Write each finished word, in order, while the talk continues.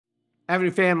Avenue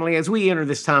family, as we enter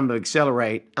this time of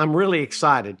Accelerate, I'm really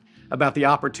excited about the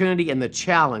opportunity and the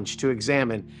challenge to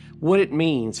examine what it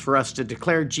means for us to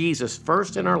declare Jesus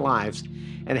first in our lives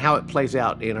and how it plays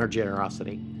out in our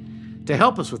generosity. To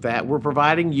help us with that, we're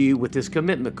providing you with this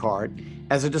commitment card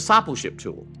as a discipleship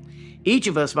tool. Each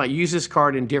of us might use this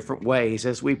card in different ways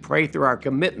as we pray through our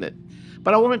commitment,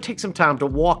 but I want to take some time to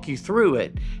walk you through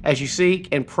it as you seek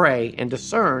and pray and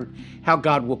discern how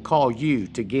God will call you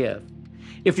to give.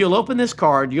 If you'll open this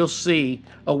card, you'll see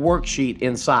a worksheet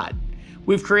inside.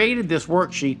 We've created this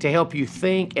worksheet to help you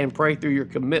think and pray through your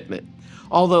commitment.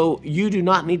 Although you do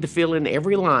not need to fill in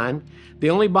every line, the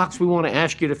only box we want to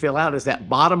ask you to fill out is that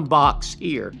bottom box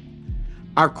here.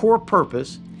 Our core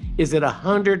purpose is that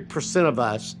 100% of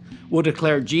us will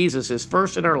declare Jesus as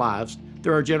first in our lives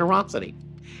through our generosity.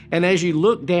 And as you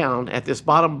look down at this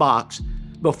bottom box,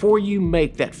 before you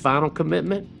make that final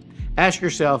commitment, ask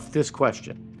yourself this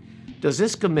question. Does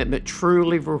this commitment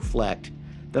truly reflect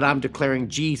that I'm declaring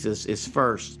Jesus is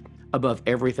first above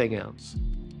everything else?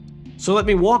 So let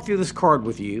me walk through this card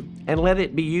with you and let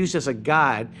it be used as a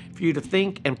guide for you to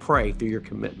think and pray through your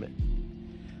commitment.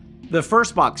 The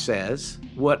first box says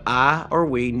what I or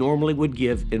we normally would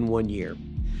give in 1 year.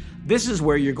 This is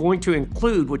where you're going to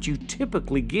include what you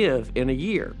typically give in a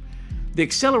year. The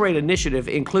Accelerate initiative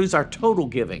includes our total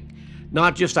giving,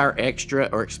 not just our extra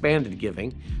or expanded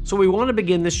giving. So we want to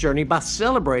begin this journey by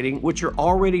celebrating what you're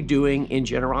already doing in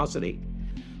generosity.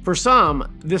 For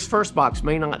some, this first box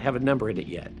may not have a number in it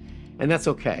yet, and that's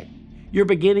okay. You're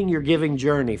beginning your giving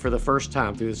journey for the first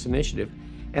time through this initiative,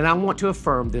 and I want to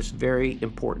affirm this very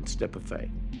important step of faith.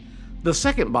 The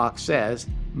second box says,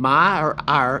 my or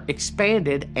our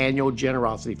expanded annual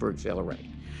generosity for Accelerate.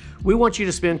 We want you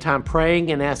to spend time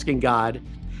praying and asking God,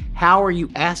 how are you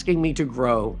asking me to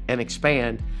grow and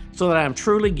expand so that I'm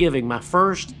truly giving my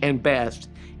first and best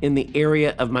in the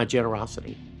area of my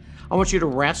generosity? I want you to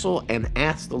wrestle and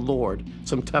ask the Lord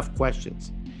some tough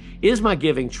questions. Is my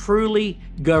giving truly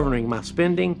governing my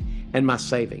spending and my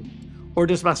saving? Or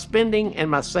does my spending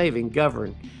and my saving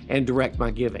govern and direct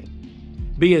my giving?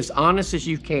 Be as honest as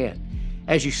you can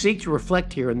as you seek to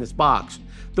reflect here in this box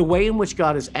the way in which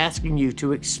God is asking you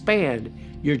to expand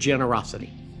your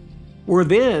generosity. We're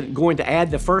then going to add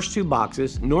the first two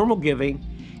boxes, normal giving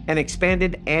and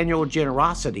expanded annual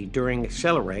generosity during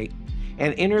Accelerate,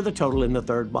 and enter the total in the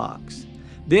third box.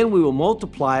 Then we will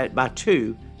multiply it by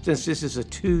 2 since this is a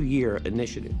 2-year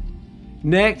initiative.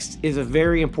 Next is a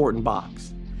very important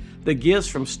box, the gifts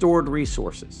from stored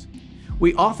resources.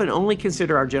 We often only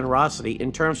consider our generosity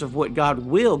in terms of what God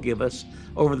will give us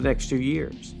over the next 2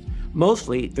 years,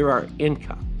 mostly through our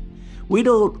income. We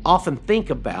don't often think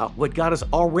about what God has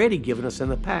already given us in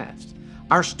the past,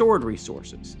 our stored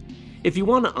resources. If you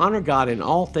want to honor God in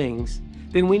all things,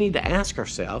 then we need to ask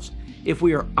ourselves if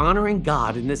we are honoring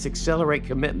God in this Accelerate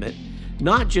commitment,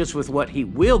 not just with what He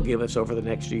will give us over the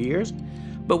next few years,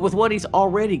 but with what He's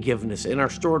already given us in our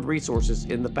stored resources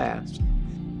in the past.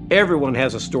 Everyone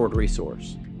has a stored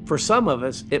resource. For some of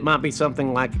us, it might be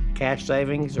something like cash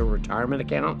savings or retirement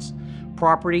accounts,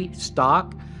 property,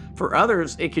 stock. For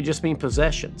others, it could just mean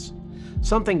possessions,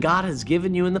 something God has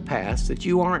given you in the past that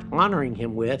you aren't honoring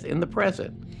Him with in the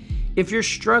present. If you're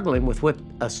struggling with what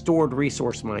a stored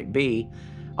resource might be,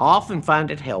 I often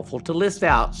find it helpful to list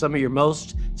out some of your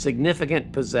most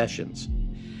significant possessions.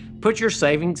 Put your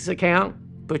savings account,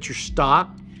 put your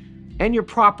stock, and your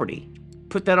property.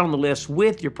 Put that on the list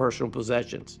with your personal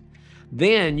possessions.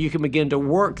 Then you can begin to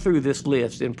work through this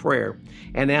list in prayer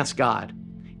and ask God,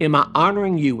 am I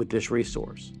honoring you with this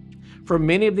resource? For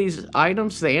many of these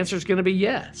items, the answer is going to be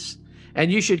yes.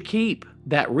 And you should keep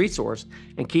that resource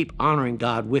and keep honoring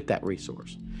God with that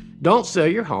resource. Don't sell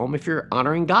your home if you're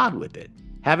honoring God with it.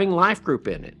 Having life group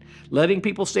in it, letting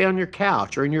people stay on your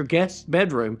couch or in your guest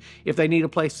bedroom if they need a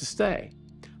place to stay.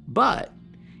 But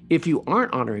if you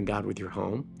aren't honoring God with your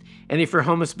home, and if your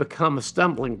home has become a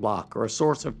stumbling block or a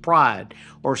source of pride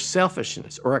or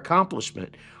selfishness or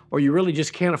accomplishment, or you really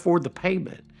just can't afford the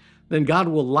payment, then God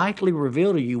will likely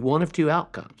reveal to you one of two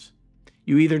outcomes.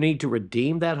 You either need to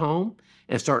redeem that home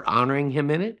and start honoring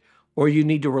Him in it, or you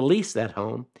need to release that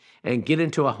home and get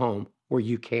into a home where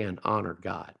you can honor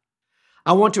God.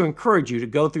 I want to encourage you to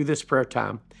go through this prayer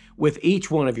time with each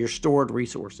one of your stored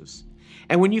resources.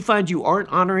 And when you find you aren't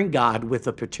honoring God with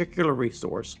a particular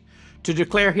resource, to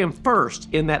declare Him first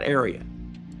in that area.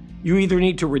 You either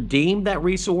need to redeem that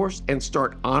resource and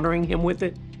start honoring Him with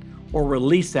it, or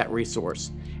release that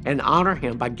resource and honor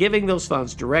Him by giving those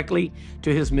funds directly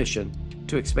to His mission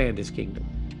to expand His kingdom.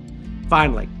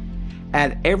 Finally,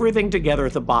 add everything together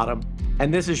at the bottom,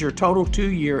 and this is your total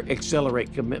 2-year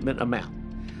Accelerate commitment amount.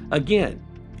 Again,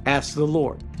 ask the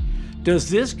Lord, Does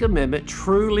this commitment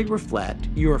truly reflect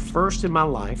you are first in my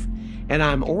life, and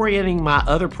I'm orienting my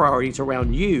other priorities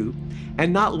around you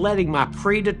and not letting my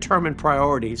predetermined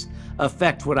priorities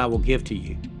affect what I will give to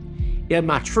you?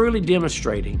 Am I truly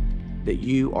demonstrating that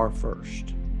you are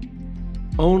first?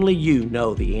 Only you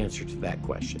know the answer to that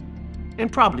question,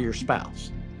 and probably your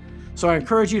spouse. So I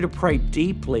encourage you to pray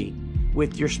deeply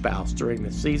with your spouse during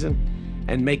this season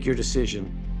and make your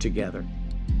decision together.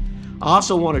 I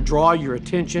also want to draw your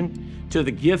attention to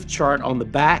the gift chart on the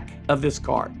back of this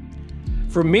card.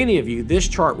 For many of you, this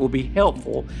chart will be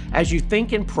helpful as you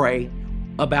think and pray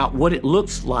about what it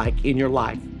looks like in your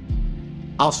life.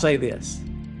 I'll say this: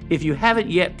 if you haven't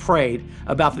yet prayed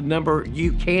about the number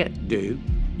you can't do,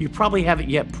 you probably haven't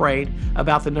yet prayed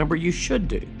about the number you should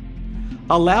do.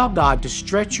 Allow God to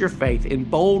stretch your faith in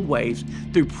bold ways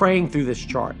through praying through this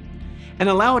chart, and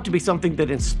allow it to be something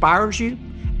that inspires you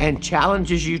and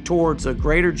challenges you towards a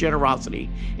greater generosity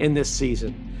in this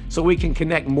season, so we can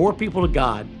connect more people to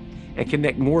God and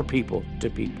connect more people to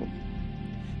people.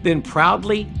 Then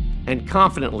proudly and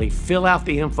confidently fill out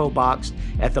the info box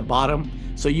at the bottom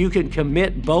so you can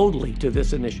commit boldly to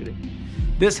this initiative.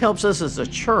 This helps us as a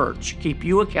church keep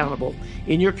you accountable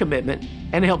in your commitment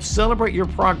and helps celebrate your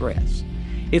progress.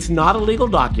 It's not a legal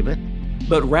document,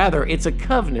 but rather it's a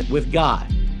covenant with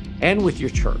God and with your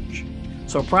church.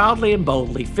 So proudly and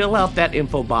boldly fill out that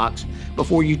info box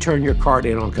before you turn your card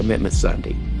in on Commitment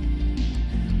Sunday.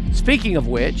 Speaking of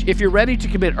which, if you're ready to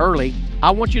commit early,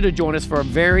 I want you to join us for a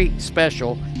very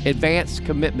special advanced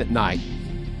commitment night.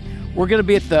 We're going to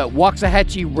be at the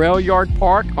Waxahachie Rail Yard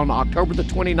Park on October the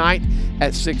 29th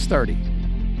at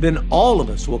 6:30. Then all of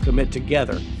us will commit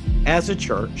together as a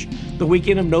church the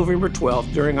weekend of November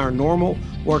 12th during our normal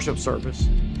worship service.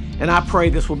 And I pray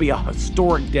this will be a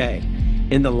historic day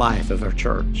in the life of our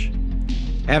church.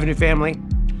 Avenue family,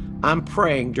 I'm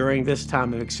praying during this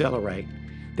time of Accelerate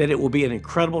that it will be an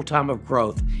incredible time of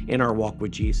growth in our walk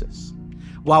with Jesus.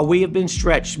 While we have been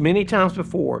stretched many times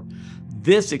before,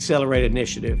 this Accelerate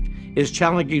initiative is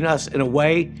challenging us in a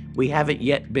way we haven't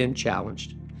yet been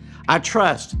challenged. I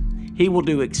trust He will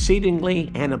do exceedingly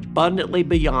and abundantly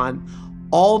beyond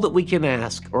all that we can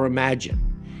ask or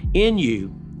imagine in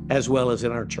you as well as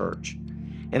in our church.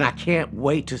 And I can't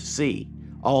wait to see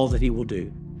all that He will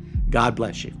do. God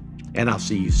bless you, and I'll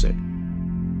see you soon.